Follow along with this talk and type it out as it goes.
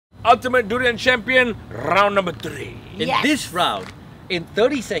Ultimate Durian Champion, round number 3. In this round, in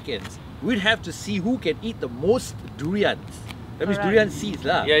 30 seconds, we'd have to see who can eat the most durians. That means durian seeds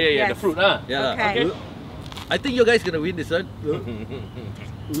lah. Yeah, the fruit, huh? Yeah. Okay. I think you guys gonna win this one.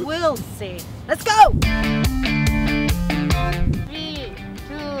 We'll see. Let's go! 3,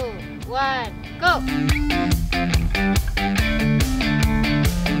 2, 1, go!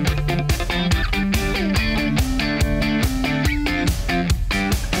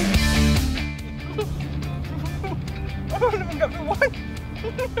 I haven't even got the one.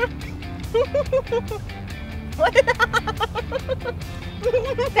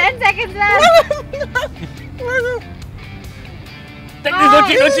 10 seconds left! Take this, don't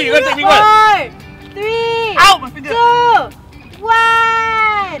cheat, you gotta take me one. 4, 3, Ow, my finger. 2,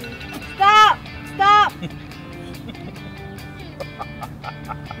 1! Stop! Stop!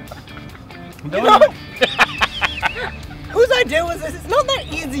 Whose idea was this? It's not that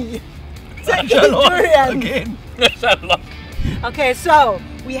easy to eat Aishah durian. again. Aishah lost. Okay, so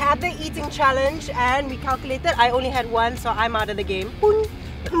we had the eating challenge and we calculated I only had one, so I'm out of the game.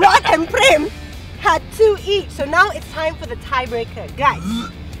 Rod and Prem had 2 each, so now it's time for the tiebreaker. Guys,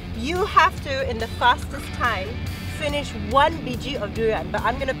 you have to, in the fastest time, finish 1 bg of durian, but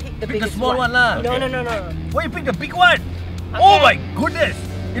I'm gonna pick the biggest small one lah. No. Why you pick the big one? Oh my goodness!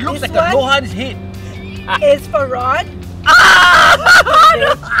 It looks This like a one? Lohan's head. It's for Rod.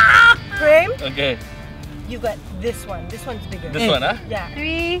 Prem, Okay, you got this one. This one's bigger. this one, huh? Yeah.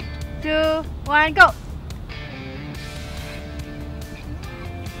 3, 2, 1, go!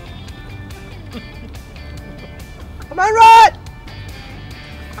 Come on, Rod!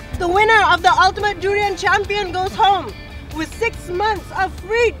 The winner of the Ultimate Durian Champion goes home with 6 months of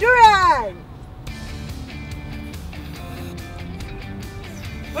free durian!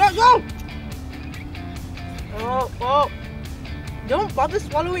 Let's go! Oh. Don't bother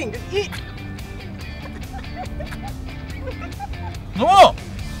swallowing, just eat! No!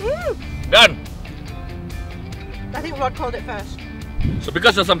 Done. I think Rod called it first. So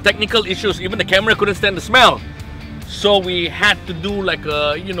because of some technical issues, even the camera couldn't stand the smell. So we had to do like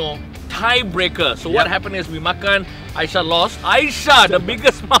a, tiebreaker. So what happened is we makan, Aishah lost. Aishah, the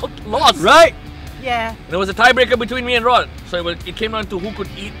biggest mouth, lost. Right? Yeah. There was a tiebreaker between me and Rod. So it came down to who could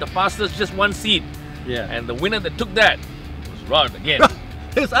eat the fastest, just 1 seed. Yeah. And the winner that took that was Rod again.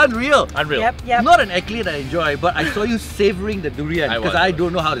 It's unreal. Unreal. Yep. Not an accolade I enjoy, but I saw you savoring the durian because I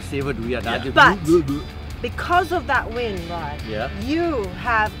don't know how to savor durian. I just But because of that win, Rod, Yeah. you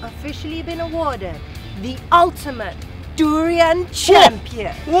have officially been awarded the Ultimate Durian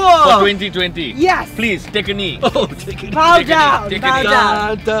Champion. For Whoa! 2020. Yes. Please take a knee. Oh, take it. Bow Take a knee, down, take a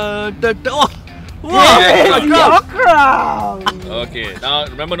bow knee. down. Oh. Whoa! Yeah. Your crown. Okay, now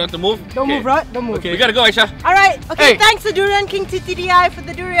remember not to move. Don't Okay. move, Rod. Don't move. We gotta go, Aishah. All right. Okay. Hey. Thanks to Durian King TTDI for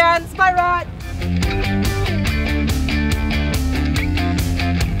the durians. Bye, Rod.